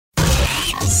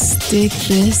Stick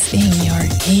this in your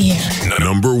ear. The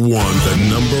number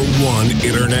one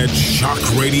internet shock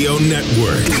radio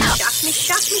network.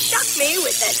 Shock me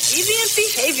with that deviant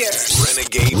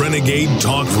behavior. Renegade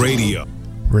Talk Radio.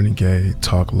 Renegade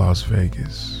Talk Las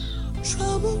Vegas.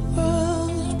 Troubled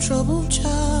world, troubled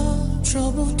child,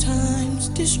 troubled times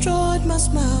destroyed my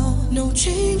smile. No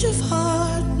change of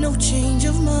heart, no change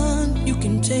of mind. You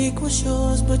can take what's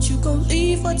yours, but you gon'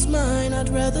 leave what's mine. I'd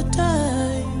rather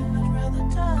die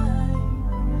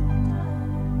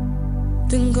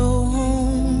than go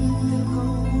home.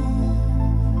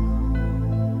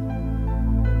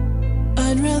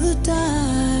 I'd rather die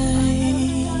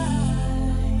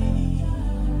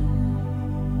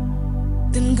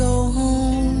than go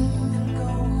home.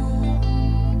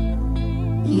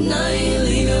 And I ain't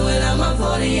leaving without my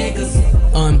 40 acres.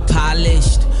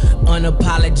 Unpolished,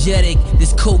 unapologetic.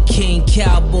 This cocaine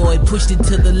cowboy pushed it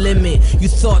to the limit. You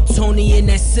thought Tony in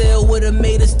that cell would've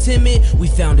made us timid? We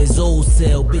found his old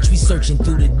cell, bitch. We searching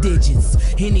through the digits.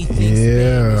 Anything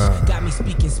Spanish. Got me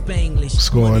speaking Spanglish. What's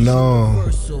going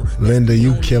on? Linda,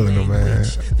 you killing them, man.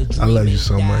 I love you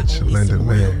so much, Linda,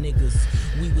 man.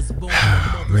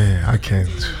 Man, I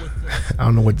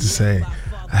don't know what to say.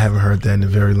 I haven't heard that in a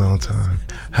very long time.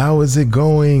 How is it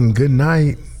going? Good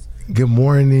night, good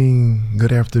morning,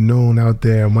 good afternoon out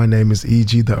there. My name is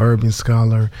E.G. the Urban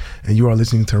Scholar, and you are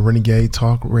listening to Renegade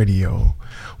Talk Radio,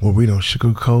 where we don't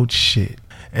sugarcoat shit.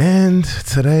 And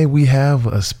today we have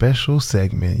a special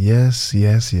segment. Yes.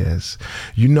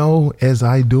 You know, as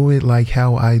I do it, like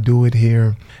how I do it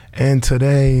here. And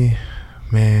today,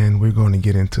 man, we're going to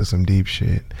get into some deep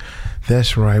shit.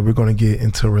 That's right. We're going to get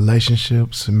into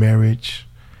relationships, marriage,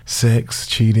 sex,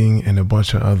 cheating, and a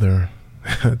bunch of other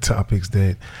topics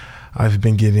that I've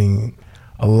been getting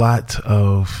a lot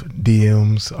of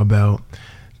DMs about.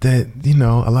 That, you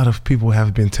know, a lot of people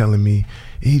have been telling me,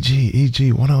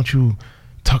 EG, why don't you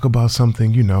talk about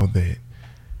something, you know, that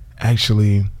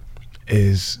actually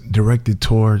is directed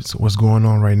towards what's going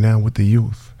on right now with the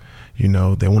youth. You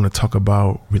know, they want to talk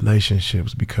about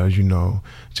relationships because, you know,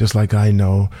 just like I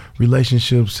know,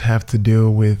 relationships have to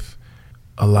deal with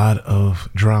a lot of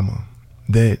drama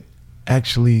that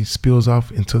actually spills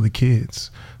off into the kids.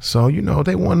 So, you know,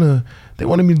 they wanted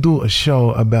me to do a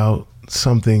show about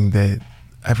something that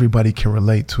everybody can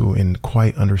relate to and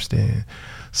quite understand.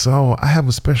 So I have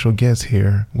a special guest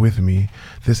here with me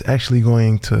that's actually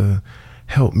going to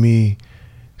help me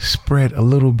spread a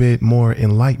little bit more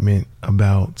enlightenment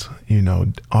about, you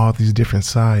know, all these different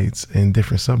sides and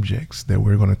different subjects that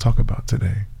we're going to talk about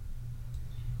today.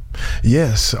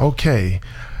 Yes, okay.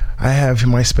 I have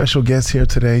my special guest here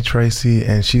today, Tracy,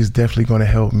 and she's definitely going to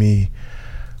help me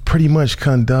pretty much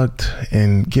conduct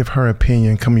and give her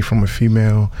opinion coming from a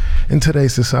female in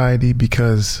today's society,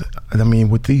 because, I mean,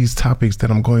 with these topics that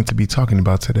I'm going to be talking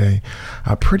about today,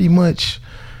 I pretty much,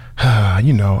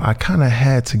 you know, I kind of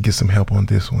had to get some help on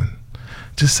this one.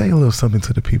 Just say a little something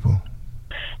to the people.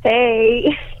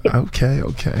 Hey. Okay.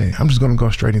 I'm just going to go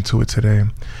straight into it today.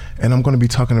 And I'm going to be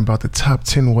talking about the top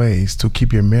 10 ways to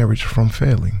keep your marriage from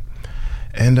failing.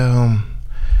 And,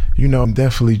 you know,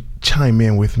 definitely chime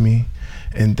in with me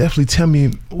and definitely tell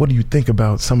me, what do you think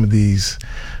about some of these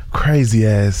crazy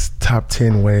ass top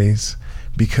 10 ways?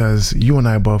 Because you and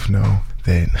I both know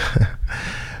that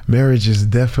marriage is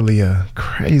definitely a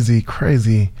crazy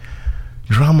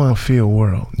drama-filled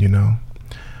world, you know?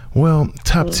 Well,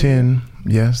 top 10,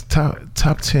 yes, top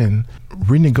 10,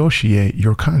 renegotiate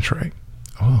your contract.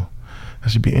 Oh, that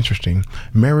should be interesting.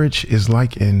 Marriage is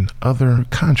like an other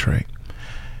contract.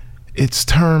 Its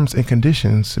terms and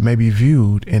conditions may be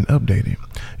viewed and updated.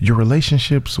 Your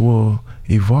relationships will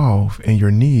evolve and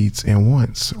your needs and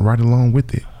wants right along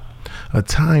with it. A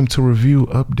time to review,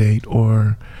 update,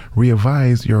 or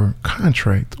revise your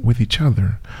contract with each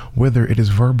other, whether it is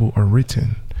verbal or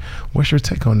written. What's your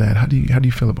take on that? How do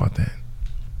you feel about that?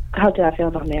 How do I feel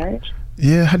about marriage?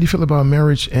 Yeah, how do you feel about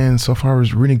marriage and so far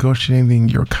as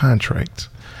renegotiating your contract?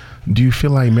 Do you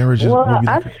feel like marriage is... Well,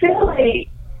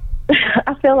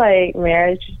 I feel like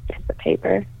marriage is just a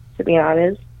paper, to be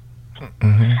honest.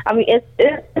 Mm-hmm. I mean, it's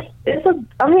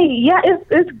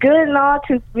good and all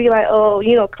to be like, oh,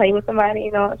 you know, claim with somebody,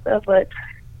 you know, and stuff. But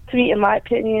to me, in my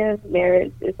opinion,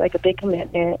 marriage is like a big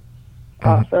commitment,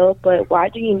 also. But why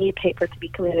do you need paper to be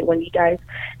committed when you guys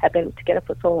have been together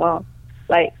for so long?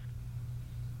 Like,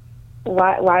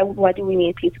 why do we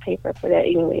need a piece of paper for that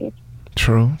anyway?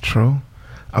 True.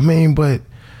 I mean, but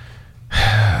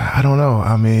I don't know.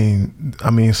 I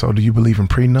mean, so do you believe in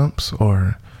prenups,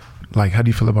 or like, how do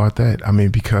you feel about that? I mean,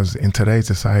 because in today's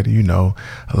society, you know,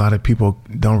 a lot of people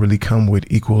don't really come with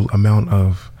equal amount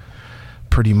of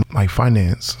pretty like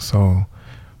finance. So,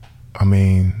 I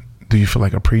mean, Do you feel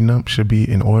like a prenup should be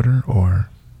in order, or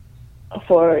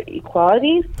for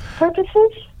equality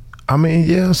purposes? I mean,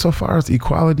 yeah, so far as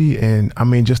equality and I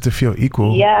mean just to feel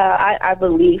equal. Yeah, I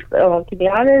believe so. To be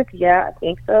honest, yeah, I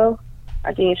think so.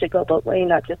 I think it should go both ways,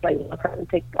 not just like one person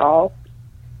takes all.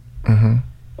 Mm-hmm.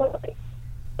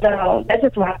 So that's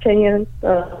just my opinion.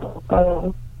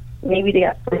 Maybe they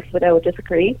got some people that would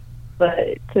disagree,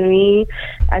 but to me,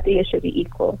 I think it should be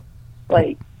equal.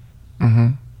 Like.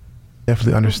 Mm-hmm.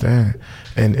 Definitely understand,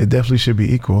 and it definitely should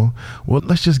be equal. Well,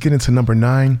 let's just get into number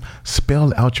 9.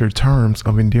 Spell out your terms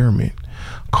of endearment.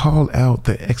 Call out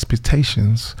the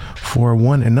expectations for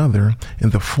one another in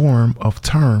the form of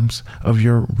terms of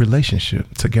your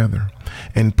relationship together,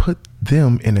 and put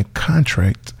them in a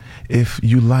contract if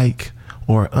you like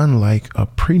or unlike a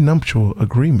prenuptial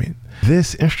agreement.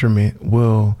 This instrument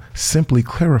will simply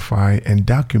clarify and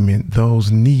document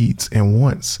those needs and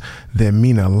wants that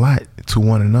mean a lot to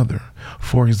one another.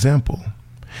 For example,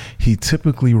 he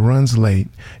typically runs late.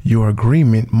 Your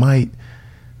agreement might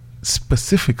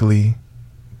specifically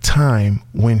time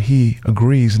when he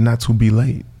agrees not to be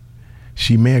late.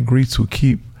 She may agree to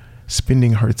keep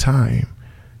spending her time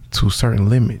to certain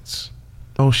limits,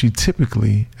 though she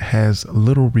typically has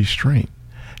little restraint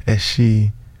as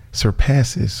she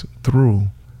surpasses through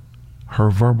her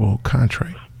verbal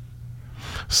contract.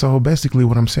 So basically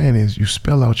what I'm saying is you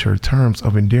spell out your terms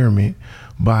of endearment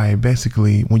by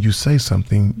basically when you say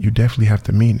something, you definitely have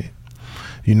to mean it.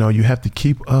 You know, you have to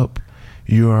keep up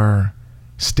your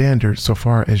standards so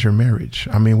far as your marriage.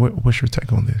 I mean, what's your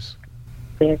take on this?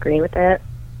 I agree with that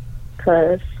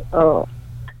because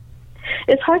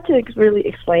it's hard to really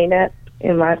explain that,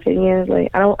 in my opinion.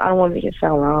 Like I don't want to make it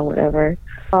sound wrong, whatever.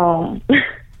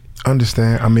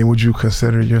 Understand? I mean, would you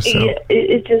consider yourself? Yeah,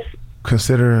 it just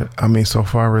consider. I mean, so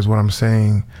far as what I'm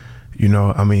saying, you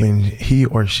know, I mean, when he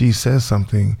or she says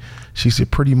something, she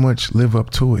should pretty much live up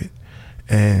to it.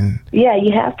 And yeah,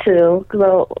 you have to.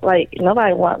 Cause, like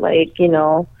nobody want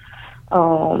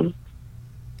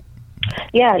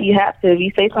yeah, you have to. If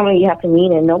you say something, you have to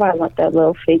mean it. Nobody wants that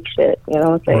little fake shit. You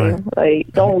know what I'm saying? Right.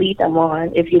 Like, don't lead them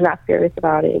on if you're not serious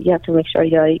about it. You have to make sure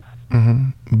you're like.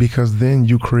 Mm-hmm. Because then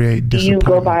you create disappointments. You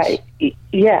go by,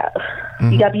 yeah.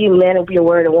 Mm-hmm. You got to be a man of your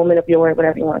word, a woman of your word,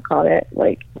 whatever you want to call it.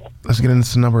 Like, let's get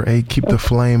into number 8. Keep the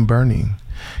flame burning.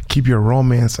 Keep your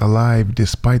romance alive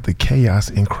despite the chaos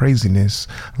and craziness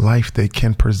life they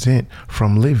can present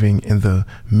from living in the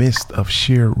midst of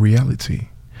sheer reality.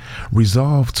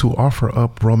 Resolve to offer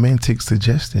up romantic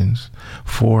suggestions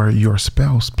for your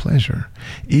spouse's pleasure,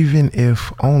 even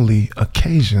if only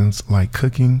occasions like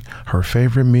cooking her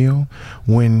favorite meal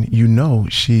when you know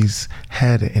she's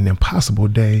had an impossible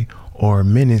day or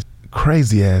many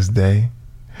crazy ass day.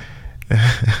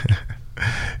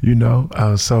 You know,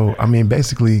 so I mean,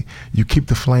 basically, you keep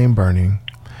the flame burning,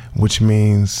 which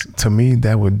means to me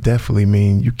that would definitely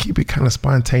mean you keep it kind of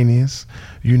spontaneous.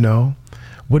 You know,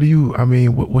 what's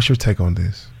your take on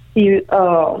this?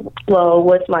 Well,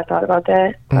 what's my thought about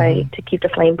that? Mm-hmm. Like to keep the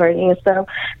flame burning and stuff.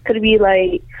 Could it be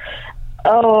like,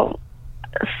 well,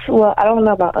 I don't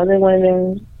know about other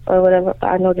women or whatever, but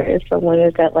I know there is some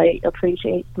women that like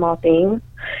appreciate small things.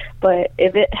 But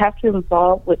if it has to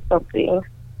involve with something,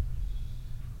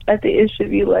 I think it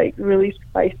should be like really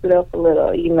spice it up a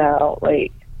little, you know,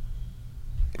 like.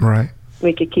 Right.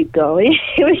 We could keep going.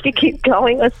 We could keep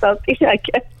going or something, I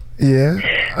guess. Yeah,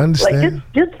 I understand.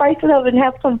 Like just spice it up and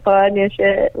have some fun and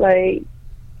shit, like.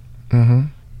 Mm-hmm.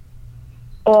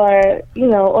 Or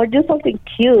or do something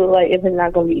cute, like if it's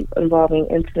not gonna be involving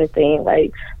intimate thing,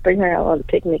 like bring her out on a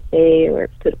picnic day or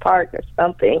to the park or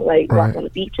something, like walk on the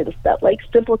beach and stuff, like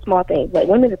simple small things. Like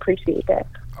women appreciate that.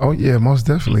 Oh yeah, most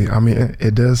definitely. I mean,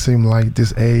 it does seem like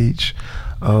this age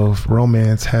of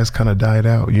romance has kind of died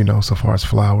out, you know, so far as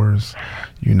flowers,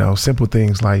 you know, simple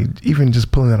things like even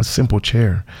just pulling out a simple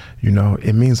chair, you know,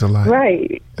 it means a lot.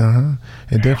 Right.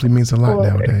 It definitely means a lot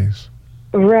nowadays.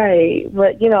 Right.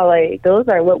 But, like, those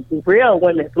are what real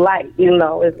women's like,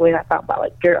 is when I talk about,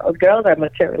 like, girls. Girls are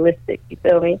materialistic, you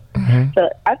feel me? Mm-hmm. So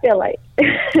I feel like,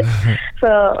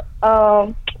 for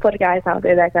the guys out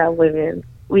there that got women,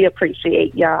 we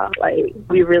appreciate y'all. Like,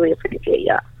 we really appreciate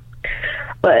y'all.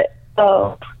 But,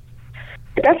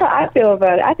 that's how I feel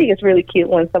about it. I think it's really cute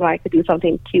when somebody could do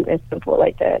something cute and simple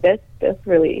like that. That's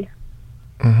really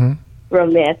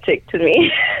romantic to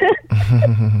me.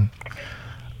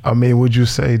 I mean, would you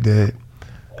say that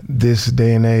this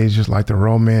day and age, just like the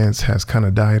romance has kind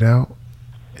of died out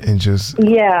and just...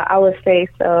 Yeah, I would say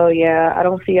so, yeah. I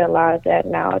don't see a lot of that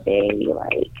nowadays.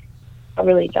 Like, I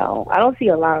really don't. I don't see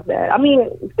a lot of that. I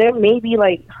mean, there may be,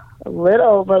 like, a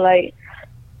little, but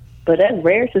that's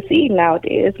rare to see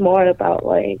nowadays. It's more about,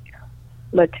 like,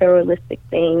 materialistic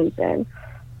things and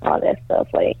all that stuff.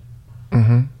 Like,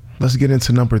 let's get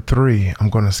into number 3. I'm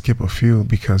going to skip a few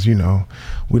because, you know,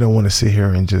 we don't want to sit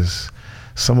here and just,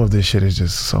 some of this shit is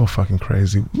just so fucking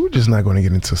crazy. We're just not going to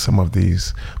get into some of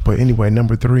these. But anyway,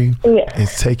 number 3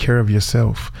 is take care of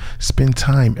yourself. Spend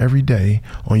time every day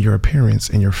on your appearance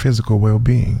and your physical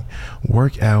well-being.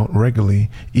 Work out regularly,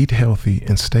 eat healthy,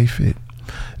 and stay fit.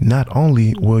 Not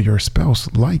only will your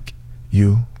spouse like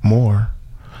you more,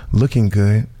 looking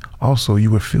good, also you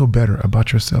will feel better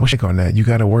about yourself. Check on that. You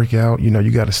got to work out, you know,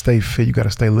 you got to stay fit, you got to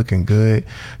stay looking good.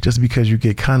 Just because you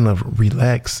get kind of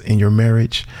relaxed in your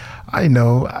marriage, I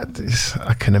know,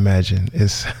 I can imagine.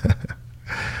 It's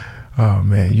oh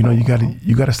man, you know, you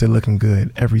got to stay looking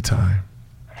good every time.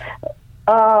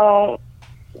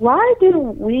 Why do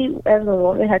we as a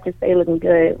woman have to stay looking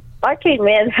good? Why can't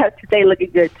men have to stay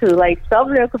looking good too? Like, some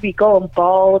of them could be going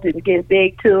bald and get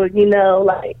big too, you know,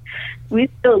 like, we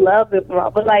still love it,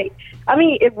 but like, I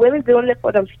mean, if women doing it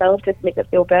for themselves just make us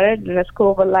feel better, then that's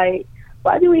cool, but like,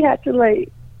 why do we have to,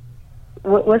 like,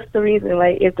 what's the reason?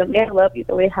 Like, if the man loves you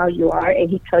the way how you are and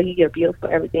he tell you you're beautiful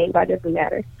and everything, why doesn't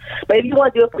matter? But if you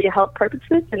want to do it for your health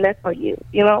purposes, then that's on you,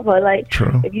 you know, but like,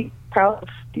 True. If you proud of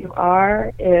who you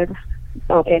are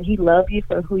and he loves you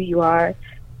for who you are,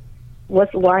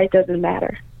 why it doesn't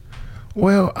matter?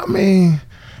 Well, I mean,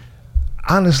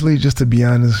 honestly, just to be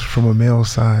honest, from a male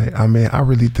side, I mean, I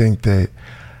really think that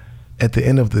at the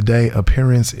end of the day,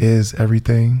 appearance is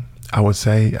everything, I would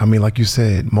say. I mean, like you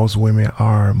said, most women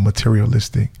are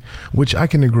materialistic, which I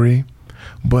can agree.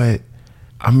 But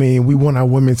I mean, we want our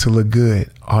women to look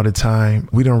good all the time.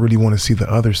 We don't really want to see the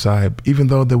other side, even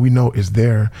though that we know it's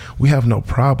there. We have no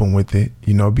problem with it,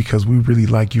 you know, because we really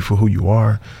like you for who you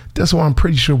are. That's why I'm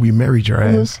pretty sure we married your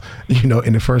ass, you know,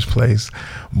 in the first place.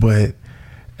 But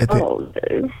at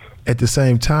the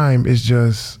same time, it's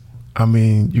just, I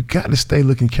mean, you got to stay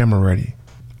looking camera ready.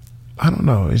 I don't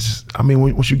know. It's just, I mean,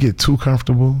 once you get too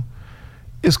comfortable,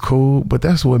 it's cool, but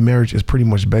that's what marriage is pretty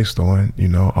much based on. You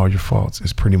know, all your faults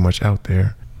is pretty much out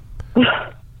there.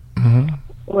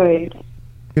 Wait.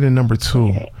 Get in number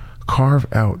 2, carve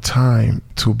out time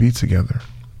to be together.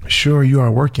 Sure, you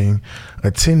are working,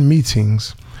 attend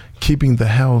meetings, keeping the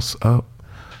house up,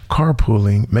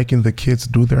 carpooling, making the kids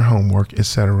do their homework,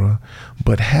 etc.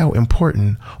 But how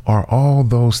important are all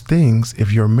those things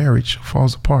if your marriage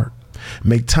falls apart?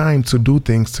 Make time to do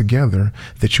things together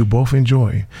that you both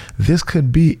enjoy. This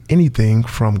could be anything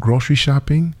from grocery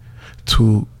shopping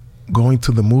to going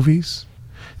to the movies,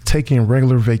 taking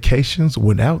regular vacations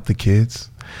without the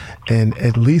kids, and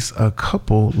at least a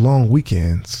couple long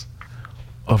weekends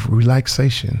of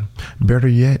relaxation. Better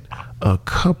yet, a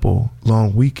couple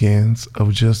long weekends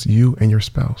of just you and your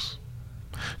spouse.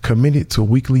 Committed to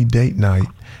weekly date night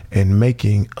and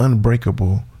making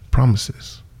unbreakable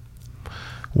promises.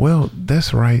 Well,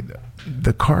 that's right.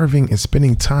 The carving and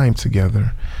spending time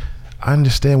together. I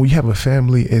understand when you have a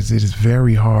family, it is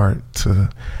very hard to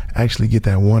actually get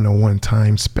that one-on-one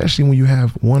time, especially when you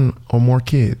have one or more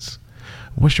kids.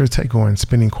 What's your take on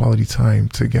spending quality time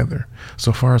together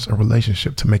so far as a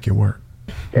relationship to make it work?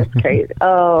 That's crazy.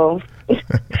 Oh,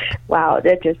 wow.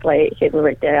 That just like hit me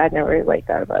right there. I never like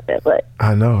thought about that, but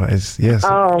I know it's yeah,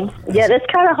 that's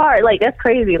kind of hard. Like, that's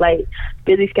crazy. Like,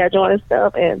 busy schedule and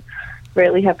stuff, and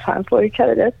rarely have time for each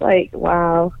other. That's like,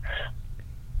 wow.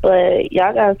 But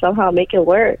y'all gotta somehow make it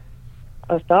work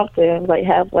or something. Like,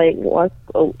 have like once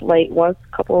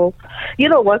couple, you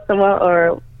know, once a month or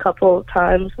a couple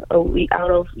times a week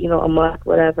out of, you know, a month,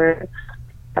 whatever.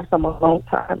 Have some alone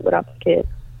time without the kids.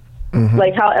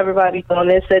 Like how everybody's doing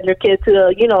this, send your kids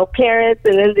to, you know, parents,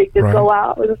 and then they just go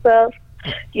out and stuff.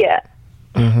 Yeah.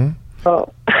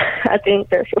 So I think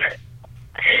that's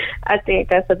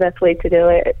the best way to do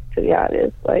it, to be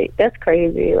honest. Like, that's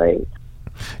crazy. Like,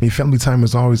 family time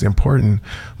is always important,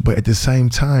 but at the same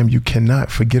time, you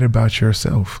cannot forget about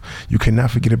yourself. You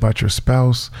cannot forget about your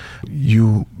spouse.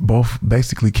 You both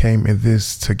basically came in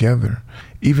this together.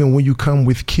 Even when you come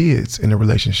with kids in a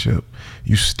relationship,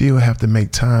 you still have to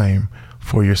make time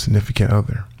for your significant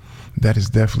other. That is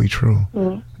definitely true.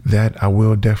 That I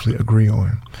will definitely agree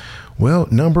on. Well,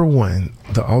 number 1,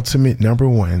 the ultimate number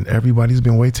 1, everybody's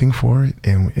been waiting for it,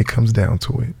 and it comes down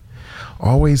to it.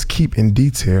 Always keep in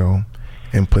detail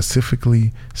and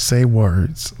specifically say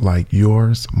words like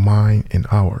yours, mine, and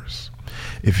ours.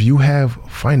 If you have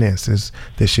finances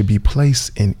that should be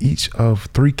placed in each of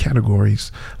 3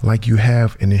 categories, like you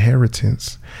have an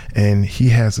inheritance and he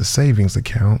has a savings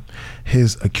account,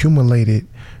 his accumulated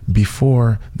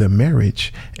before the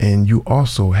marriage, and you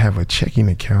also have a checking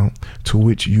account to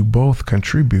which you both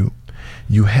contribute,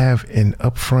 you have an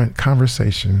upfront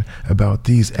conversation about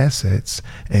these assets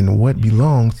and what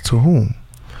belongs to whom.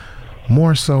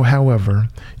 More so, however,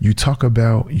 you talk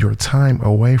about your time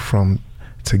away from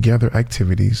together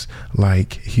activities,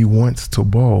 like he wants to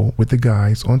bowl with the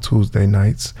guys on Tuesday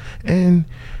nights and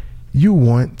you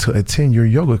want to attend your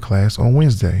yoga class on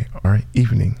Wednesday or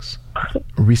evenings.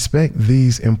 Respect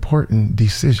these important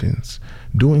decisions.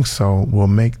 Doing so will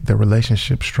make the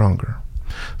relationship stronger.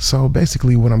 So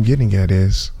basically what I'm getting at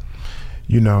is,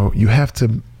 you know, you have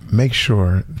to make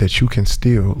sure that you can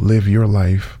still live your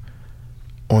life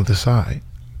on the side.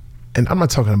 And I'm not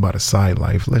talking about a side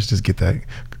life. Let's just get that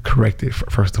corrected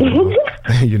first of all.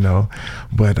 You know,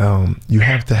 but you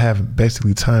have to have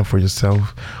basically time for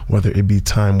yourself, whether it be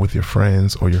time with your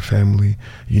friends or your family,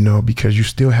 you know, because you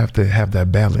still have to have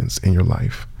that balance in your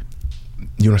life.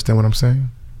 You understand what I'm saying?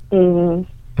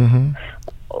 Mm-hmm.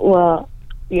 Mm-hmm. Well,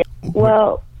 yeah.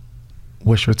 Well,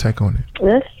 what's your take on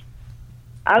it?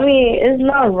 I mean, it's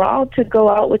not wrong to go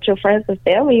out with your friends and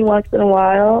family once in a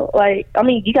while. Like, I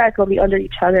mean, you guys gonna be under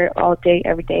each other all day,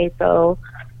 every day, so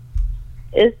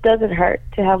it doesn't hurt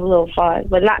to have a little fun,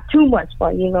 but not too much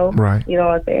fun, you know? Right. You know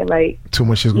what I'm saying? Like, too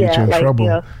much is gonna get you in trouble.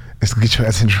 You know, it's gonna get your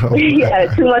ass in trouble.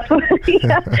 Yeah, too much fun.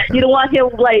 Yeah. You don't want him,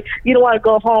 like, you don't want to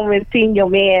go home and see your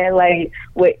man, like,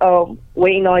 with,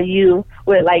 waiting on you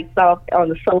with, like, stuff on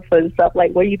the sofa and stuff,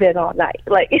 like, where you been all night.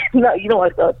 Like, no, you don't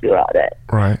want to go through all that.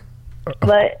 Right.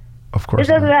 But of course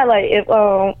it doesn't matter, like, if,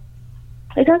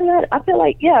 it doesn't matter. I feel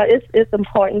like, yeah, it's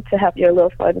important to have your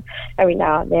little fun every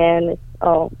now and then.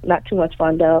 It's not too much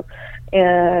fun, though.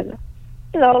 And,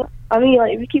 you know, I mean,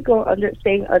 like, if you keep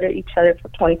staying under each other for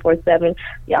 24/7,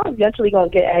 y'all eventually going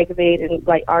to get aggravated and,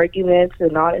 like, arguments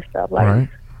and all this stuff. Like, right.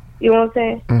 You know what I'm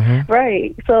saying? Mm-hmm.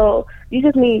 Right. So you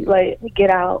just need, like, to get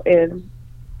out and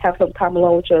have some time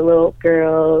alone with your little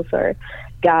girls or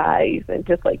guys and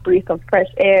just, like, breathe some fresh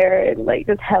air and, like,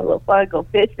 just have a little fun, go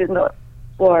fishing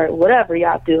or whatever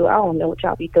y'all do. I don't know what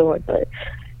y'all be doing, but,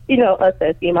 you know, us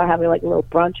as female having, like, a little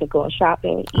brunch and going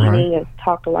shopping and eating and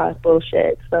talk a lot of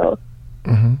bullshit. So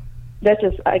that's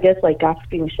just, I guess, like,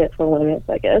 gossiping shit for women,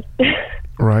 I guess.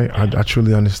 Right. I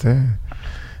truly understand.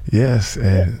 Yes,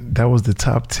 and that was the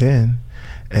top 10.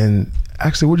 And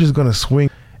actually, we're just going to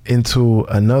swing into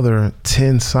another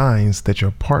 10 signs that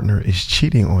your partner is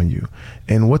cheating on you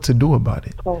and what to do about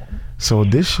it. Oh. So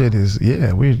this shit is,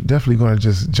 we're definitely going to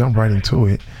just jump right into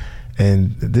it.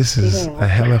 And this is a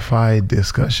hellified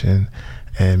discussion.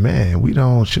 And man, we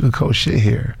don't sugarcoat shit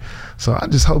here. So I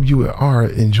just hope you are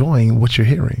enjoying what you're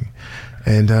hearing.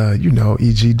 And, you know,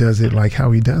 EG does it like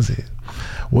how he does it.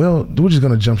 Well, we're just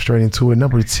going to jump straight into it.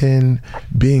 Number 10,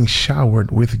 being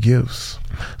showered with gifts.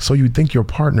 So you think your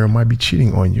partner might be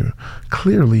cheating on you.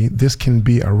 Clearly, this can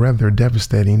be a rather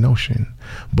devastating notion.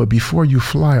 But before you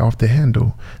fly off the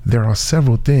handle, there are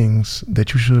several things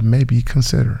that you should maybe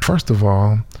consider. First of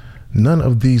all, none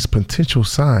of these potential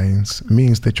signs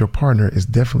means that your partner is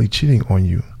definitely cheating on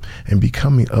you, and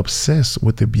becoming obsessed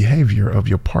with the behavior of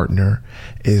your partner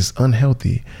is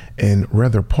unhealthy and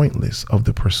rather pointless of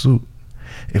the pursuit.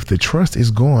 If the trust is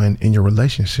gone in your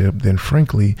relationship, then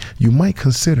frankly, you might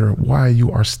consider why you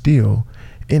are still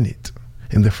in it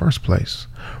in the first place,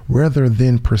 rather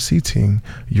than preceding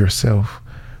yourself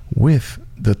with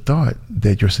the thought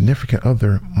that your significant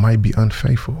other might be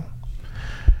unfaithful.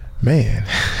 Man,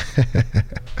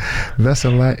 that's a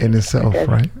lot in itself,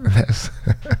 right? That's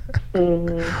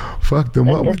fuck them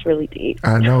up. That's really deep.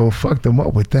 I know, fuck them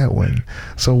up with that one.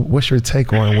 So what's your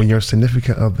take on when your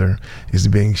significant other is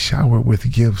being showered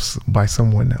with gifts by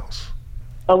someone else?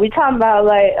 Are we talking about,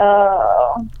 like,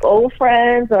 old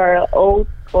friends or old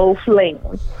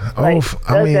flames?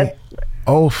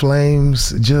 Old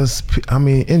flames, just, I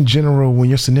mean, in general, when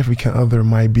your significant other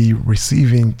might be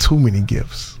receiving too many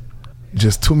gifts.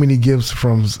 Just too many gifts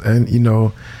from, and you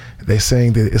know, they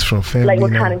saying that it's from family. Like,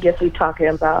 what kind of gifts we talking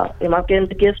about? Am I getting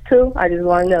the gifts too? I just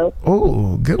want to know.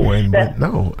 Oh, good one. But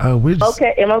no, we're just,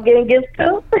 okay. Am I getting gifts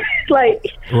too? Like,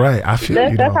 right. I feel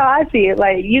you. That's how I see it.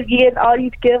 Like, you get all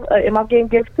these gifts. Am I getting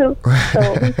gifts too?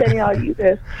 So who's sending all these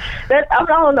gifts? I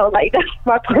don't know. Like, that's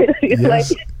my point of view.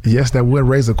 Yes. Like, yes, that would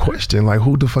raise a question. Like,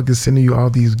 who the fuck is sending you all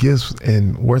these gifts,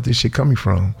 and where's this shit coming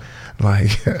from?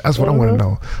 Like, that's what I want to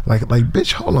know. Like,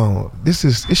 bitch, hold on. It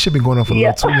should be going on for a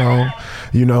little too long.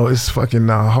 You know, it's fucking,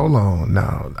 hold on.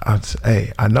 Now,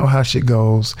 hey, I know how shit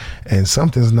goes, and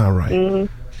something's not right.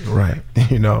 Right.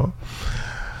 You know.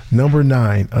 Number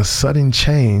 9, a sudden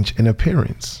change in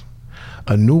appearance.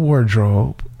 A new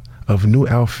wardrobe of new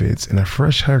outfits and a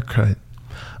fresh haircut.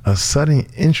 A sudden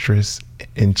interest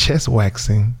in chest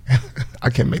waxing. I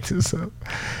can't make this up.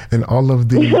 And all of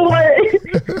the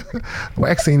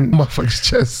waxing motherfuckers'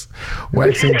 chest.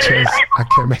 Waxing chest. I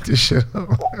can't make this shit up.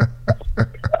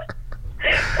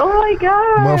 Oh my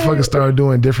God. Motherfuckers started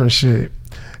doing different shit,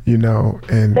 you know,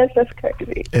 and that's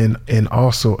crazy. And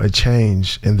also a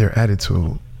change in their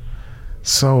attitude.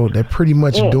 So they're pretty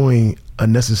much doing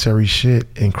unnecessary shit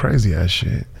and crazy ass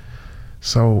shit.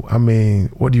 So I mean,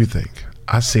 what do you think?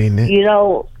 I seen it. You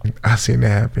know, I seen it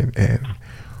happen, and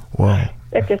well,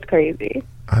 that's just crazy.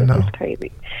 I know. It's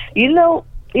crazy. You know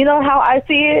how I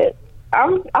see it.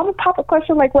 I'm gonna pop a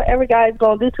question like what every guy is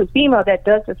gonna do to a female that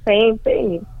does the same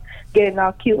thing, getting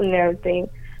all cute and everything.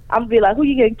 I'm gonna be like, who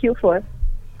you getting cute for?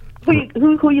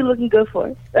 Who you looking good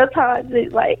for? That's how I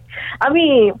think. Like, I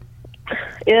mean,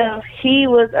 if he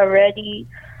was already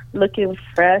looking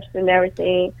fresh and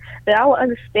everything, then I would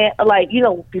understand. Like, you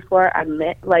know, before I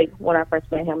met, like when I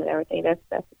first met him and everything, that's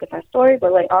a different story.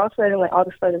 But like all of a sudden, like all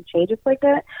the sudden changes like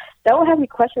that would have me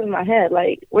questioning in my head,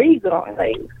 like, where you going?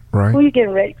 Like, right. Who are you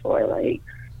getting ready for? Like,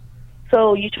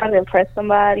 so you trying to impress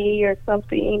somebody or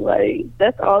something? Like,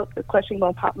 that's all the question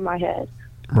gonna pop in my head.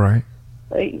 Right.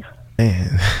 Like,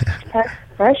 man.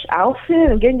 Fresh outfit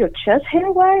and getting your chest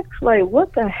hair waxed? Like,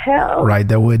 what the hell? Right,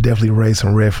 that would definitely raise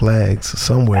some red flags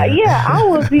somewhere. Yeah, I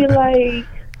would be like,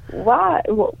 why?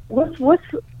 What?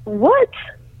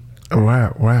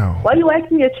 Wow. Why you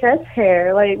waxing your chest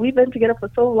hair? Like, we've been together for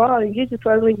so long, and you just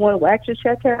suddenly want to wax your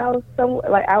chest hair out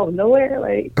of nowhere?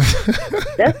 Like,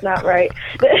 that's not right.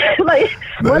 Like,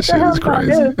 what the hell about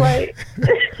this? Like,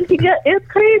 yeah, it's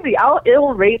crazy. It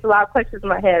will raise a lot of questions in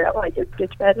my head. I'm like, this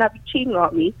bitch better not be cheating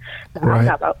on me. Right. I'm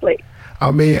not about to play.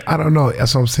 I mean, I don't know.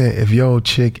 That's what I'm saying. If your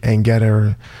chick ain't got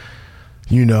her,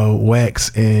 you know,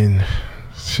 wax in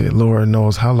shit, Lord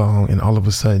knows how long, and all of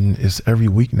a sudden it's every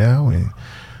week now, and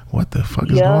what the fuck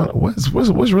is going on?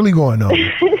 What's really going on?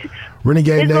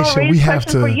 Renegade Nation, we have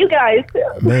to. For you guys.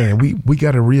 Man, we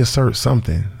got to reassert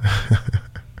something.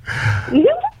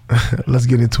 Let's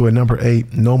get into it. Number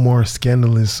 8, no more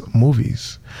scandalous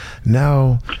movies.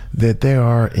 Now that they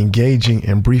are engaging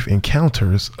in brief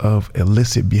encounters of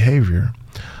illicit behavior,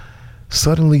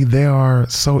 suddenly they are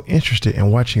so interested in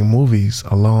watching movies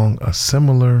along a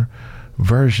similar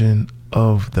version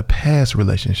of the past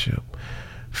relationship.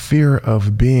 Fear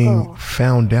of being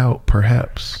found out,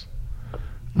 perhaps.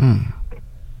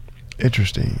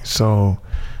 Interesting. So,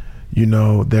 you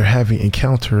know, they're having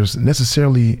encounters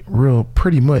necessarily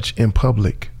pretty much in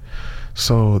public.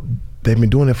 So they've been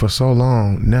doing it for so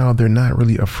long. Now they're not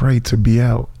really afraid to be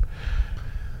out.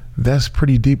 That's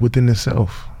pretty deep within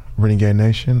itself, Renegade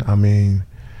Nation. I mean,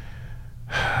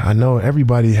 I know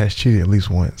everybody has cheated at least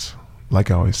once. Like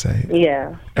I always say.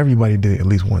 Yeah. Everybody did it at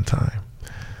least one time.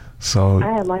 So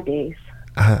I have my days.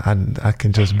 I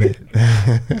can just bet.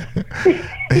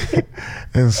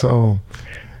 And so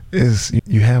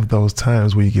you have those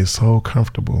times where you get so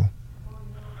comfortable,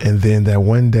 and then that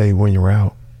one day when you're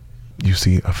out, you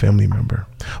see a family member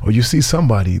or you see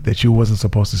somebody that you wasn't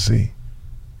supposed to see.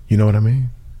 You know what I mean?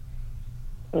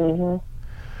 Mhm.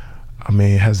 I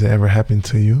mean, has it ever happened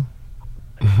to you?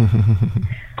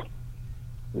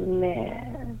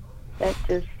 Man, that's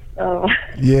just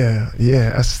Yeah,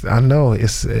 I know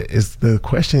it's the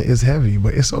question is heavy,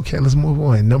 but it's okay. Let's move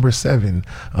on. Number 7,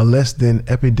 a less than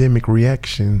epidemic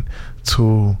reaction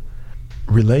to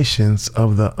relations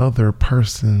of the other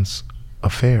person's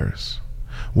affairs.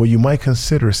 What you might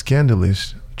consider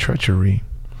scandalous treachery,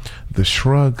 the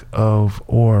shrug of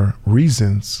or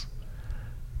reasons.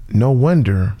 No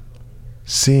wonder,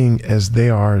 seeing as they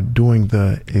are doing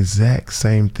the exact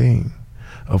same thing.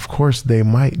 Of course, they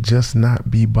might just not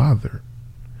be bothered.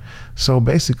 So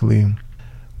basically,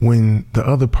 when the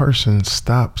other person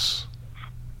stops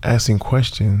asking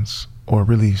questions or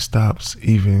really stops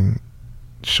even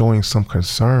showing some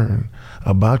concern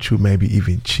about you, maybe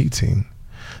even cheating,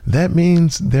 that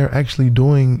means they're actually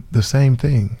doing the same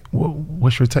thing.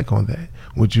 What's your take on that?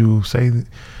 Would you say,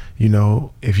 you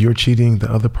know, if you're cheating, the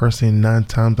other person 9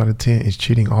 times out of 10 is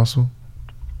cheating also?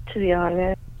 To be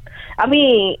honest, I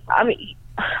mean,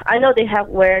 I know they have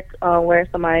where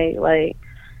somebody like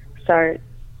start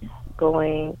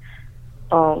going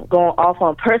off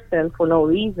on person for no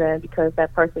reason because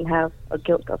that person has a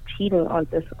guilt of cheating on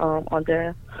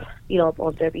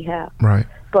their behalf. Right.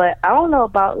 But I don't know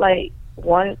about like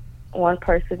one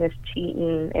person is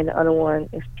cheating and the other one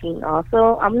is cheating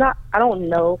also. I don't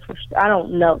know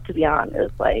to be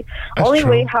honest. Like That's only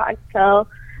true. way how I tell,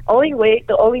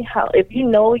 if you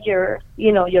know your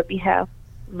behalf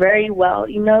very well,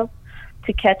 to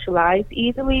catch lies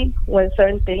easily when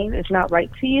certain things is not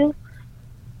right to you,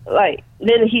 like,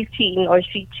 then he's cheating or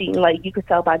she's cheating. Like, you could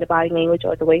tell by the body language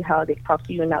or the way how they talk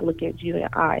to you and not look at you in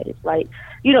the eyes. Like,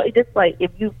 you know, it's just like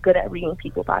if you're good at reading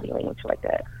people's body language like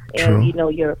that, and True. you know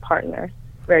your partner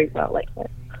very well like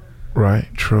that. Right.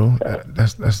 True. So.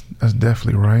 That's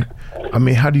definitely right. I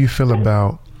mean, how do you feel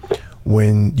about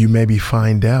when you maybe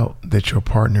find out that your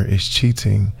partner is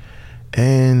cheating,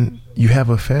 and you have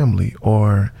a family,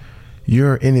 or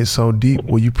you're in it so deep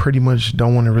where you pretty much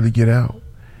don't want to really get out,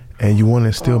 and you want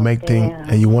to still make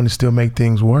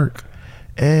things work,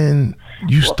 and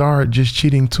you start just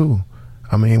cheating too?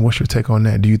 I mean, what's your take on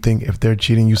that? Do you think if they're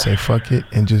cheating, you say fuck it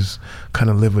and just kind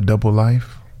of live a double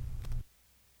life?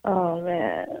 Oh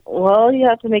man, well, you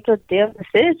have to make a damn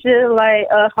decision, like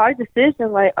a hard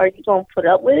decision. Like, are you gonna put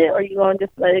up with it, or are you gonna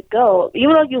just let it go?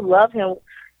 Even though you love him,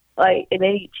 like, and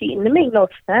then you cheating, it makes no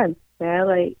sense, man.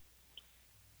 Like,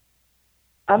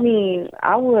 I mean,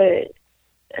 I would,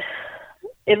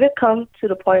 if it comes to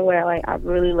the point where, like, I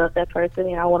really love that person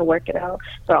and I want to work it out,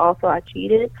 but also I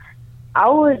cheated, I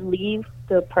would leave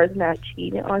the person that I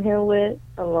cheated on him with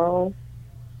alone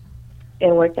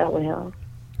and work out with him.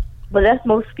 But that's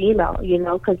most female, you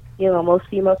know, because, you know, most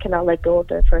female cannot let go of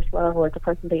their first love or the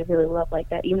person they really love like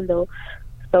that, even though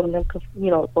some of them could, you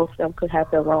know, both of them could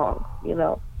have their wrong, you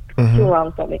know. Mm-hmm. Two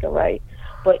wrongs don't make it right.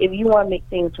 But if you want to make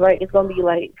things right, it's going to be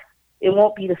like, it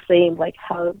won't be the same like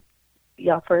how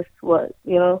y'all first was,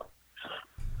 you know?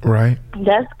 Right.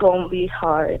 That's going to be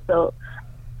hard. So,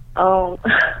 I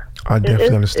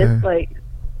definitely understand. It's like,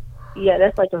 yeah,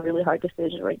 that's like a really hard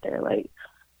decision right there. Like,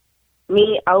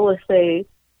 me, I would say,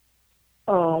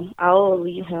 I will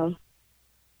leave him.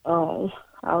 I'll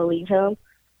leave him,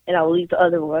 and I'll leave the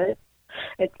other one.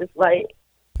 It's just like,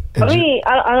 I mean,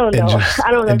 I don't know.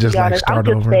 I don't know, to be honest. I'm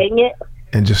just saying it.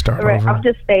 And just start over. I'm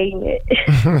just saying it.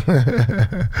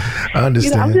 I understand.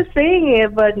 You know, I'm just saying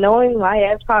it, but knowing my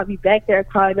ass probably back there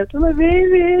crying up to my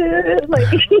baby.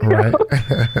 Like, you know?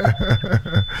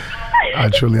 I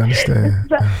truly understand.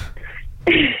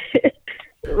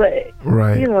 But,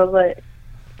 right. You know, but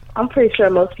I'm pretty sure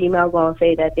most females gonna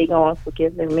say that they gonna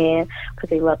forgive their man because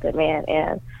they love their man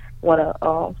and wanna,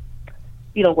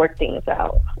 you know, work things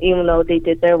out, even though they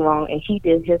did their wrong and he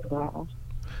did his wrong.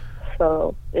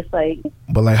 So it's like.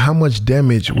 But like, how much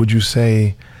damage would you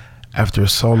say after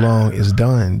so long is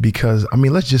done? Because I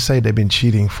mean, let's just say they've been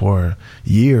cheating for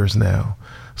years now.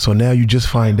 So now you just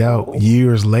find out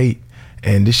years late,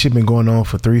 and this shit been going on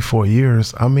for 3-4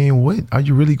 years. I mean, what are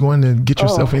you really going to get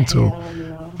yourself into?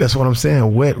 No. That's what I'm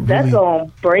saying. What really? That's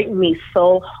gonna break me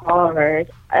so hard.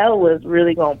 That was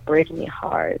really gonna break me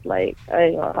hard. Like, I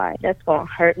ain't gonna lie, that's gonna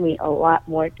hurt me a lot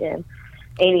more than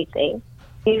anything.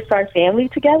 You start family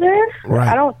together. Right.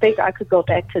 I don't think I could go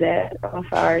back to that. I'm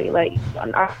sorry. Like, I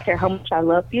don't care how much I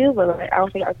love you, but like, I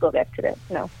don't think I could go back to that.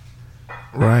 No.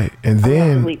 Right. And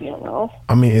then, leave me alone.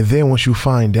 I mean, and then once you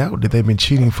find out that they've been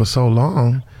cheating for so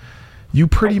long, you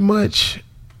pretty much,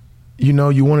 you know,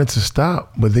 you wanted to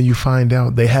stop, but then you find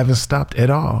out they haven't stopped at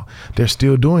all. They're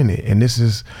still doing it, and this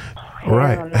is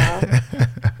right.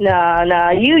 No.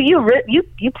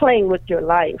 You playing with your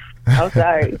life. I'm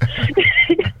sorry.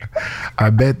 I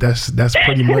bet that's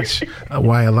pretty much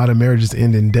why a lot of marriages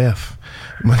end in death.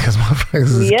 Because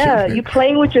motherfuckers is killing. You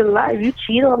playing with your life. You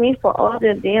cheat on me for all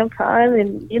that damn time,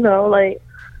 and you know, like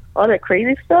all that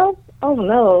crazy stuff. Oh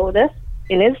no,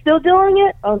 and they're still doing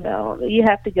it. Oh no, you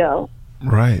have to go.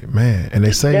 Right, man. And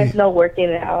they say there's no working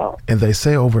it out. And they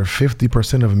say over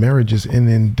 50% of marriages end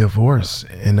in divorce,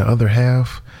 and the other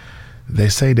half, they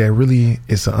say that really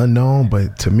it's an unknown.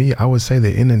 But to me, I would say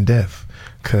they end in death,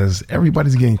 because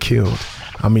everybody's getting killed.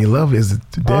 I mean, love is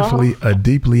definitely a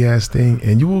deeply ass thing,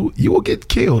 and you will get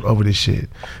killed over this shit,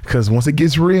 because once it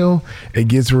gets real, it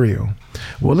gets real.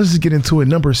 Well, let's just get into it.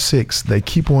 Number 6, they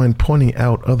keep on pointing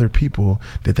out other people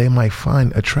that they might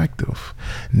find attractive.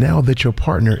 Now that your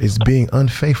partner is being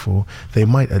unfaithful, they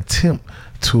might attempt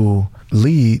to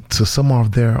lead to some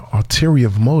of their ulterior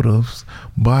motives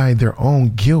by their own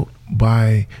guilt,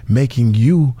 by making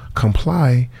you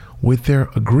comply with their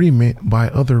agreement by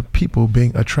other people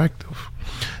being attractive.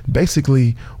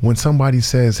 Basically, when somebody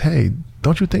says, hey,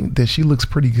 don't you think that she looks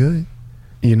pretty good?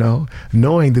 You know,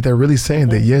 knowing that they're really saying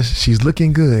that, yes, she's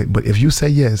looking good, but if you say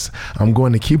yes, I'm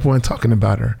going to keep on talking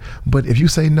about her. But if you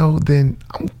say no, then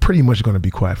I'm pretty much going to be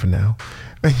quiet for now.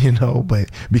 You know, but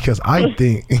because I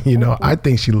think, you know, I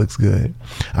think she looks good.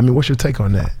 I mean, what's your take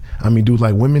on that? I mean, do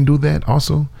like women do that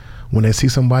also? When they see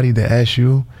somebody that asks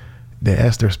you, they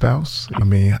ask their spouse? I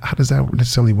mean, how does that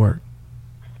necessarily work?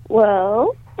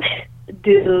 Well,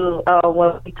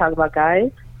 when we talk about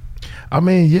guys? I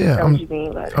mean, yeah, I'm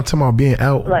talking about being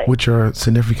out like, with your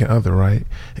significant other, right?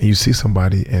 And you see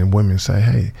somebody and women say,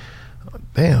 hey,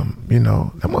 damn, you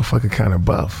know, that motherfucker kind of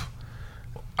buff.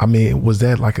 I mean, was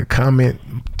that like a comment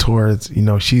towards, you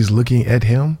know, she's looking at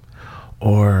him?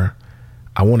 Or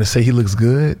I want to say he looks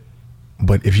good,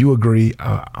 but if you agree,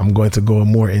 I'm going to go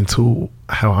more into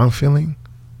how I'm feeling.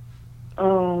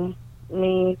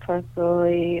 Me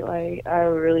personally, like, I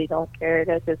really don't care.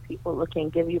 That's just people looking,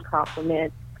 give you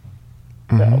compliments.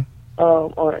 So,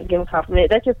 or give them compliments.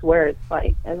 That's just words.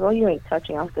 Like, as long as you ain't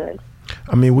touching, I'm good.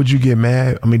 I mean, would you get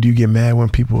mad? I mean, do you get mad when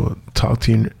people talk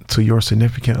to your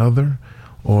significant other?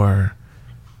 Or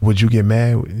would you get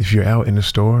mad if you're out in the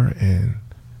store and,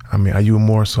 I mean, are you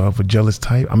more so of a jealous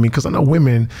type? I mean, because I know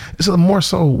women, more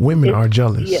so women are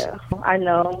jealous. Yeah, I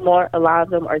know a lot of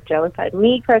them are jealous type.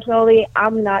 Me, personally,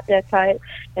 I'm not that type,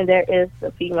 and there is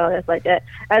a female that's like that.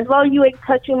 As long as you ain't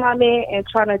touching my man and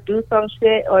trying to do some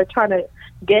shit or trying to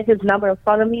get his number in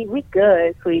front of me, we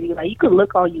good, sweetie. Like, you can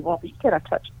look all you want, but you cannot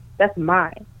touch it. That's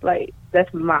mine. Like,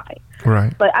 that's mine.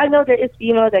 Right. But I know there is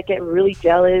females that get really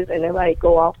jealous and they, like,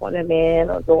 go off on a man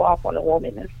or go off on a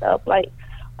woman and stuff. Like,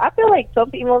 I feel like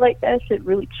some people like that should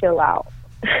really chill out.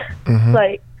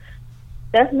 Like,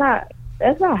 that's not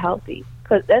healthy,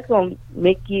 because that's gonna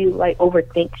make you like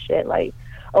overthink shit. Like,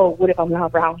 oh, what if I'm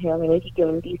not around him and if he give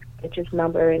him these bitches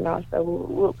number and all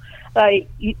stuff. Like,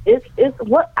 it's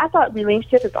what I thought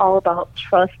relationship is all about,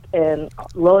 trust and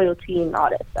loyalty and all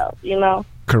that stuff. You know.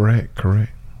 Correct.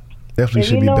 Definitely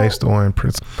should be based on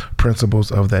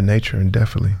principles of that nature, and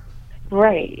definitely.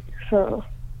 Right. So,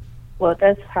 well,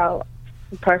 that's how.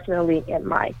 Personally, in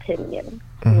my opinion,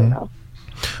 you know.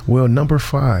 Well, number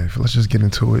 5, let's just get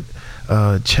into it.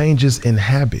 Changes in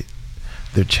habit.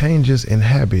 The changes in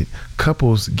habit.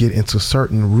 Couples get into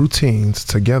certain routines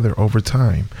together over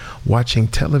time. Watching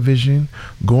television,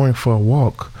 going for a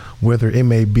walk, whether it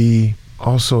may be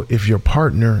also if your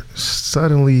partner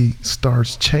suddenly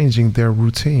starts changing their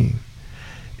routine.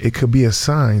 It could be a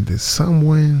sign that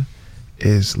someone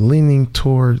is leaning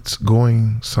towards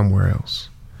going somewhere else.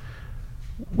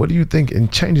 What do you think in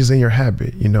changes in your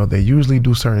habit? You know, they usually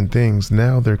do certain things.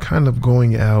 Now they're kind of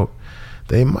going out.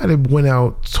 They might have went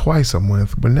out twice a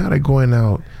month, but now they're going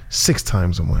out 6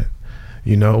 times a month.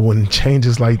 You know, when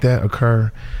changes like that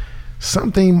occur,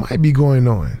 something might be going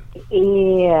on.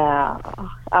 Yeah,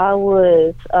 I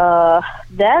was.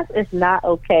 That is not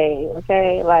okay.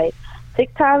 Okay, like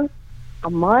 6 times a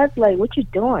month. Like, what you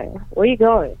doing? Where you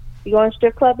going? You going to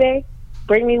strip club day?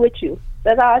 Bring me with you.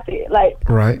 That's how I see it. Like,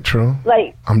 right, true.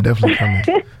 Like, I'm definitely coming.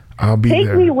 I'll be take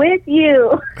there. Take me with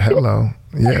you. Hello.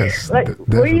 Yes. Like,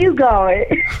 where you going?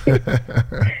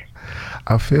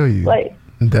 I feel you. Like,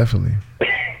 definitely.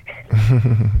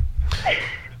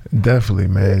 Definitely,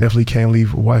 man. Definitely can't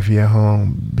leave wifey at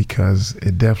home, because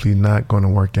it definitely not going to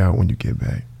work out when you get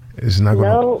back. It's not going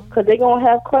to. No, because they're going to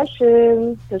have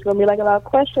questions. There's going to be like a lot of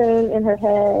questions in her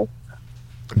head.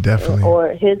 Definitely. Or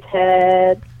his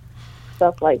head.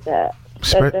 Stuff like that.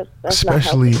 That's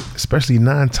especially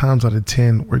 9 times out of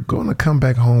 10, we're going to come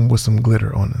back home with some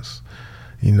glitter on us.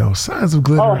 You know, signs of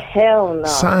glitter. Oh, hell no.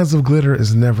 Signs of glitter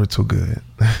is never too good.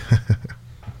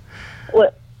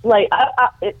 What? Like,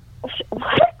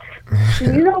 what?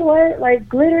 You know what? Like,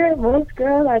 glitter, most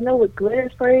girls I know with glitter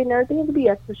spray and everything to be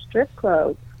at the strip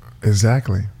club.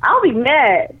 Exactly. I'll be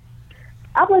mad.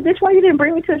 I'm like, bitch, why you didn't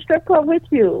bring me to a strip club with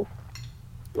you?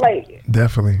 Like,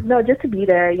 definitely. No, just to be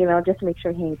there, you know, just to make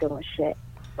sure he ain't doing shit.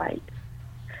 Like,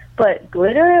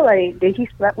 glitter, like, did he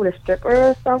slept with a stripper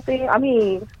or something? I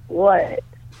mean, what?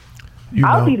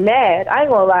 I'll be mad. I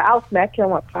ain't gonna lie. I'll smack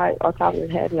him on top of his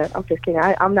head. No, I'm just kidding.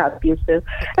 I'm not abusive.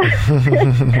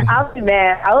 I'll be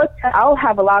mad. I'll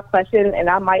have a lot of questions, and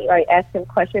I might like ask him a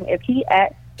question. If he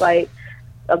acts like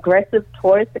aggressive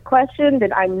towards the question,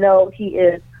 then I know he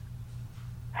is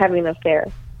having an affair.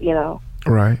 You know.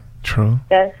 Right. True.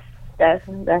 That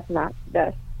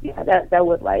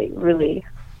would like really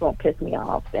gonna piss me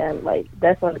off, and like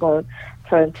that's not going to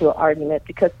turn into an argument,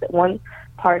 because one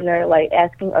partner like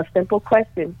asking a simple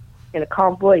question in a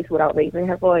calm voice without raising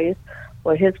her voice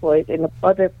or his voice, and the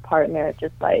other partner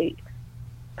just like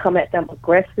come at them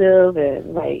aggressive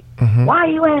and like, why are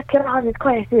you asking all this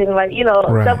question? Like, you know,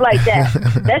 stuff like that.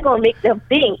 That's gonna make them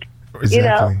think. Exactly. You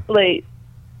know, like.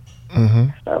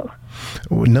 So.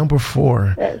 Number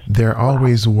 4, they're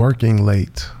always working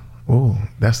late. Oh,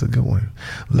 that's a good one.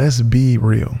 Let's be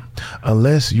real.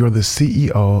 Unless you're the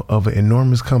CEO of an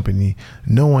enormous company,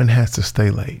 no one has to stay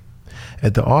late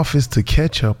at the office to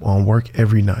catch up on work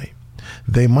every night.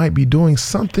 They might be doing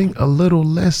something a little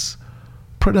less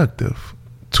productive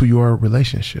to your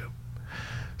relationship.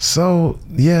 So,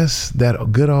 yes,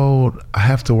 that good old I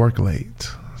have to work late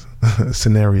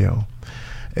scenario.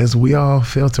 As we all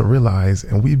fail to realize,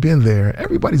 and we've been there,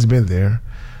 everybody's been there,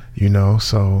 you know.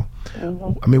 So,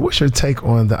 I mean, what's your take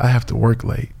on the I have to work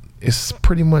late? It's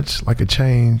pretty much like a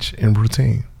change in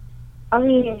routine. I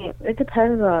mean, it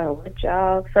depends on what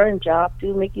job. Certain jobs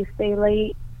do make you stay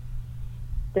late.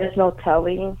 There's no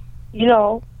telling, you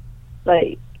know,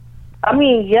 like, I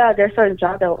mean, yeah, there's certain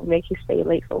jobs that will make you stay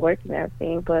late for work and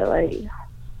everything, but, like,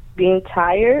 being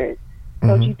tired,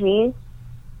 don't you mean?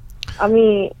 I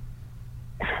mean,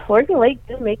 working late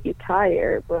does make you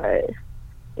tired, but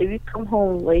if you come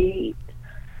home late,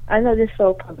 I know this is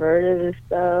so perverted and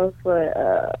stuff,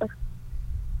 but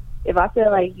if I feel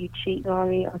like you cheating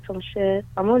on me on some shit,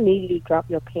 I'm gonna need you to drop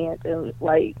your pants and,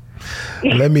 like...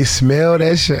 Let me smell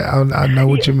that shit. I know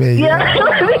what you mean. Yeah.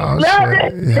 Oh,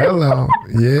 shit. Hello.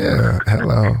 Yeah.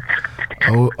 Hello.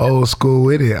 Old school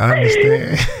with it. I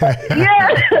understand. Yeah.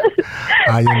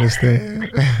 I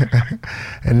understand.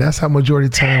 And that's how majority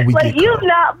of the time we get you caught.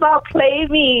 not about to play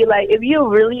me. Like, if you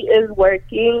really is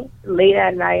working late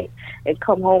at night and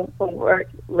come home from work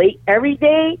late every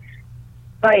day,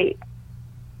 like,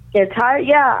 you're tired,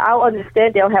 yeah, I'll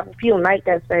understand they'll have a few nights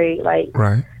that's very, like,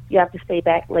 right. You have to stay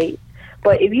back late.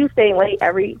 But if you stay late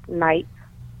every night,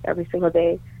 every single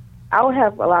day, I would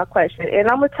have a lot of questions. And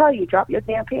I'm going to tell you, drop your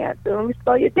damn pants and let me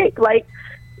spell your dick. Like,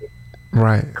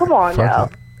 right. Come on now.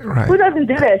 Right. Who doesn't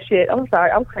do that shit? I'm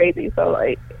sorry, I'm crazy, so,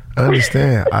 like... I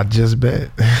understand. I just bet.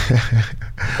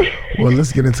 Well,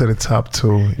 let's get into the top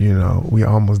two. You know, we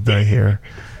almost done here.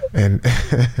 And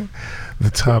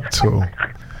the top two.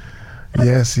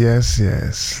 Yes.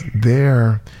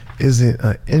 There isn't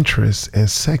an interest in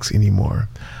sex anymore.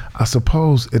 I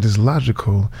suppose it is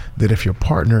logical that if your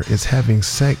partner is having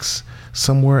sex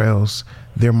somewhere else,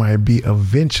 there might be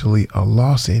eventually a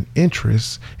loss in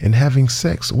interest in having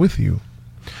sex with you.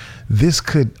 This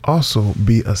could also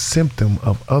be a symptom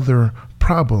of other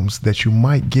problems that you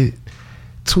might get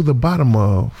to the bottom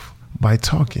of by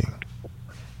talking.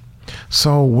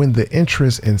 So when the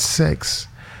interest in sex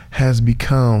has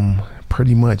become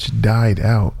pretty much died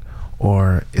out,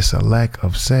 or it's a lack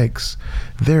of sex,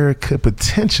 there could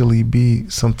potentially be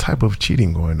some type of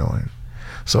cheating going on.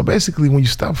 So basically, when you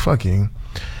stop fucking,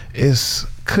 it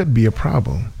could be a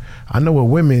problem. I know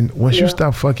with women, once you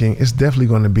stop fucking, it's definitely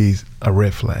going to be a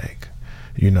red flag,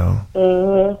 you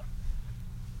know?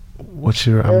 What's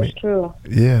your, I mean, true.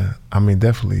 Yeah, I mean,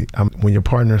 definitely. When your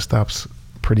partner stops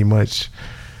pretty much,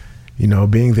 you know,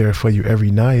 being there for you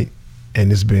every night,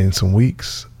 and it's been some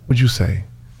weeks, what'd you say?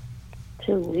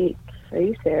 2 weeks. Are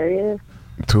you serious?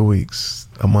 2 weeks,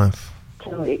 a month. 2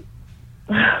 weeks.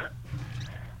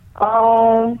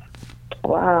 Wow.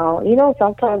 You know,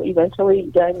 sometimes eventually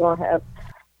you guys gonna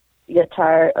get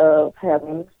tired of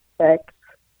having sex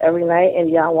every night and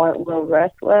y'all want a little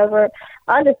rest, whatever.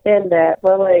 I understand that,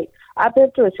 but, like, I've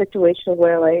been through a situation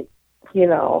where, like, you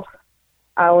know,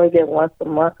 I only get once a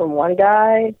month from one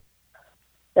guy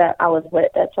that I was with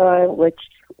at that time, which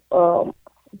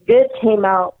did came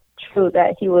out true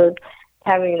that he was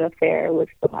having an affair with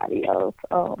somebody else,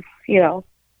 you know,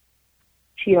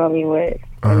 cheat on me with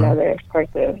another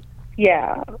person.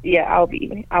 Yeah, I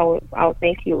would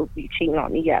think he would be cheating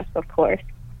on me, yes, of course.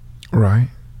 Right.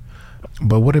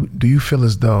 But what do you feel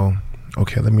as though,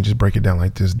 okay, let me just break it down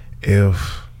like this.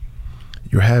 If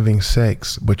you're having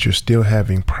sex, but you're still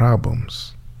having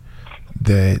problems,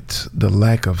 that the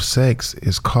lack of sex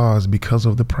is caused because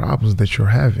of the problems that you're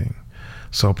having.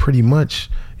 So pretty much,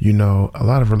 you know, a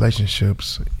lot of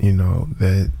relationships, you know,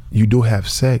 that you do have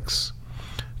sex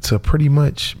to pretty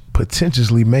much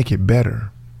potentially make it better.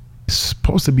 It's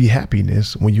supposed to be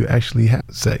happiness when you actually have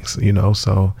sex, you know.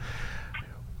 So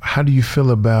how do you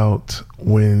feel about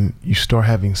when you start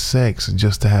having sex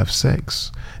just to have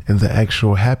sex and the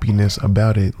actual happiness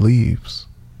about it leaves?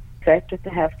 Sex just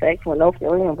to have sex with no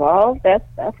feeling involved,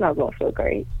 that's not going to feel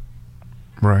great.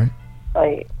 Right.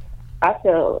 Like, I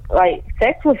feel like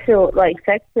sex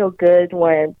feel good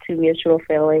when two mutual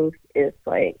feelings is,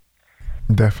 like,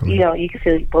 definitely, you know, you can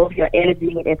feel both your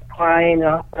energy intertwined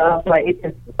and stuff. Like, it's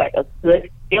just like a good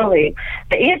feeling.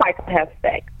 But anybody can have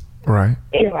sex. Right.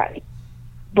 Anybody.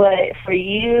 But for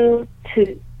you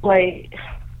to, like,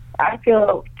 I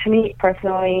feel, to me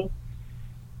personally,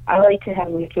 I like to have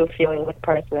a mutual feeling with the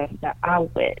person that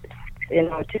I'm with, in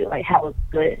order to, like, have a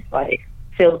good, like,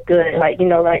 feel good, like, you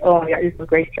know, like, oh my God, this is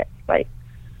great sex, like,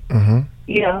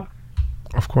 you know.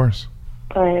 Of course.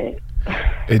 But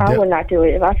I would not do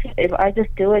it. If I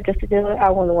just do it just to do it, I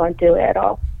wouldn't want to do it at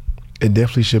all. It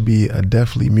definitely should be a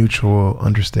mutual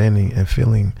understanding and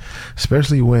feeling,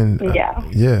 especially when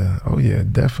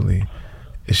definitely.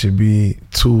 It should be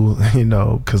two, you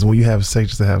know, because when you have sex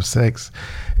just to have sex,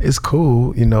 it's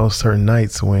cool, you know, certain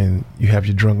nights when you have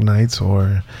your drunk nights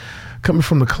or coming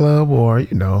from the club or,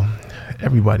 you know,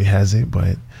 everybody has it,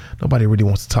 but nobody really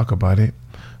wants to talk about it.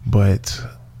 But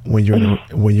when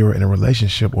you're in a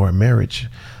relationship or a marriage,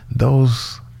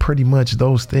 those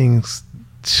things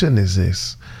shouldn't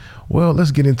exist. Well,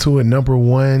 let's get into it. Number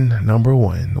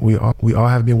one. We all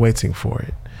have been waiting for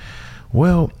it.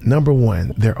 Well, number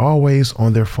one, they're always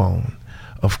on their phone.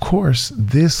 Of course,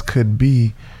 this could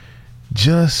be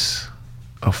just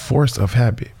a force of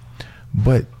habit,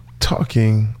 but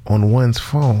talking on one's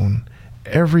phone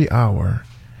every hour,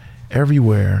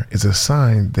 everywhere is a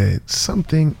sign that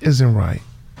something isn't right.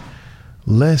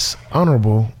 Less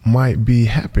honorable might be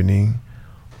happening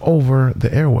over the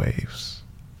airwaves.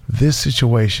 This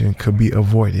situation could be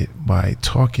avoided by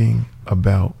talking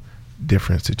about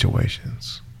different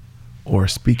situations or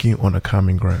speaking on a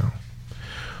common ground.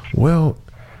 Well,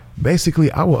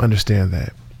 basically, I will understand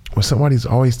that. When somebody's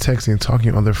always texting,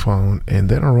 talking on their phone, and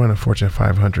they don't run a Fortune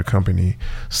 500 company,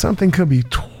 something could be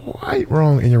quite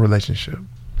wrong in your relationship.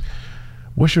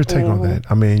 What's your take on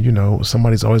that? I mean,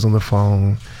 somebody's always on the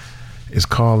phone, is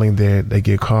calling, they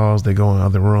get calls, they go in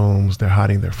other rooms, they're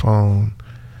hiding their phone.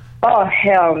 Oh,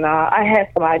 hell no. I had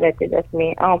somebody that did that to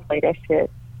me. I don't play that shit.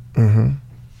 Mm-hmm.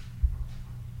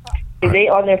 If they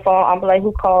on their phone, I'm like,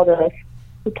 who called us?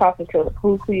 Who talking to us?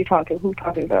 Who you talking to? Who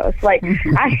talking to us? Like,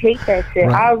 I hate that shit.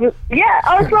 Right. I was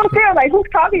so serious. Like, who's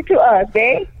talking to us,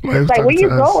 babe? Like, where you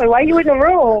going? Why you in the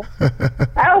room?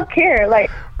 I don't care. Like,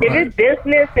 if it's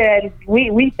business and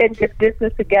we in this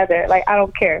business together, like, I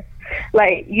don't care.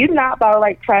 Like, you're not about to,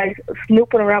 like, try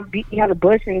snooping around, beating behind the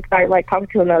bush and start, like, talking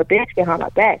to another bitch behind my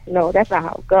back. No, that's not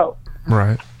how it goes.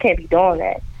 Right. Can't be doing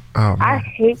that. Oh, I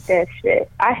hate that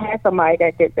shit. I had somebody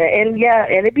that did that. And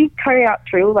it be turning out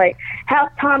true. Like,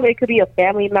 half the time it could be a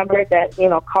family member that,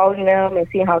 calling them and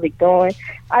seeing how they're doing.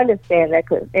 I understand that.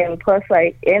 And plus,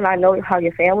 like, and I know how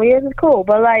your family is, it's cool.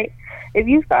 But, like, if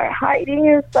you start hiding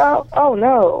and stuff, oh,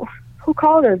 no. Who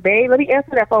called us, babe? Let me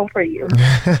answer that phone for you.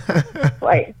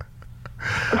 Like,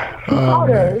 who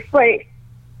called us? Like,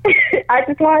 I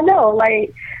just want to know,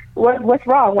 like, what's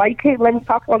wrong? Why you can't let me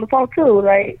talk on the phone, too?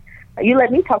 Like, you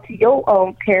let me talk to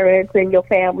your parents and your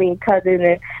family and cousins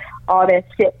and all that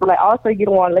shit. But, like, also, you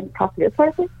don't want to let me talk to this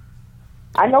person?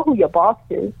 I know who your boss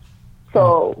is.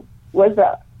 So, what's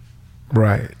up?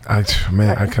 Right. I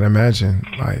can imagine.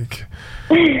 Like,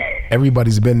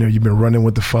 everybody's been there. You've been running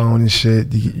with the phone and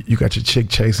shit. You got your chick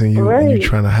chasing you, right, and you're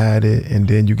trying to hide it. And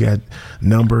then you got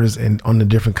numbers and on the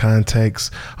different contexts,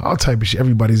 all type of shit.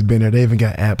 Everybody's been there. They even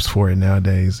got apps for it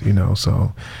nowadays,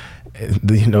 so...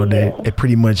 they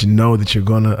pretty much know that you're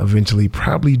going to eventually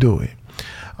probably do it.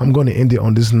 I'm going to end it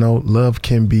on this note. Love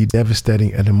can be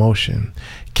devastating an emotion,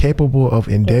 capable of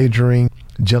endangering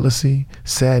jealousy,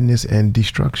 sadness, and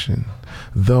destruction.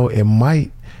 Though it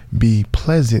might be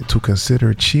pleasant to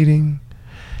consider, cheating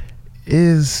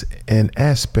is an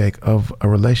aspect of a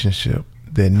relationship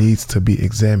that needs to be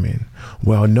examined.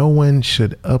 While no one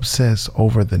should obsess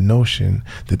over the notion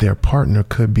that their partner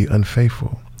could be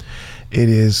unfaithful, it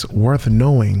is worth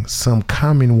knowing some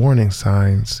common warning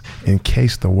signs in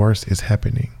case the worst is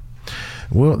happening.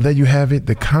 Well, there you have it.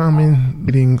 The common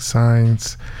warning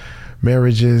signs,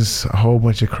 marriages, a whole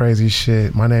bunch of crazy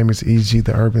shit. My name is E.G.,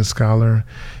 the Urban Scholar.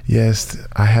 Yes,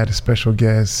 I had a special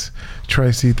guest.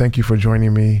 Tracy, thank you for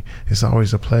joining me. It's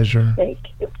always a pleasure. Thank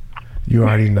you. You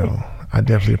already know. I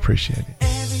definitely appreciate it.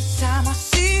 Every time I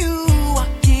see you, I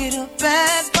get a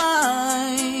bad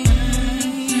vibe.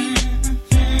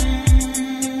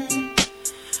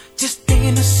 Just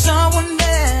thinking of someone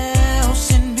else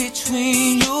in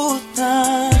between your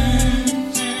thighs.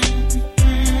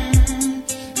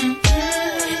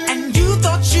 And you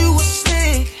thought you were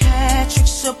slick, had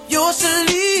tricks up your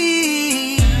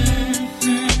sleeve.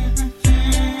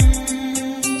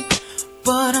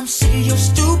 But I'm sick of your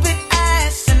stupid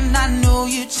ass, and I know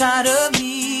you're tired of me.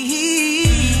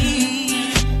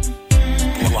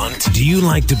 Blunt. Do you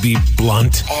like to be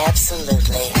blunt?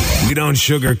 Absolutely. We don't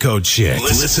sugarcoat shit.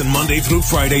 Listen Monday through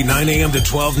Friday, 9 a.m. to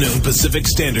 12 noon Pacific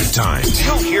Standard Time.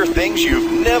 You'll hear things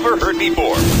you've never heard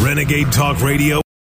before. Renegade Talk Radio.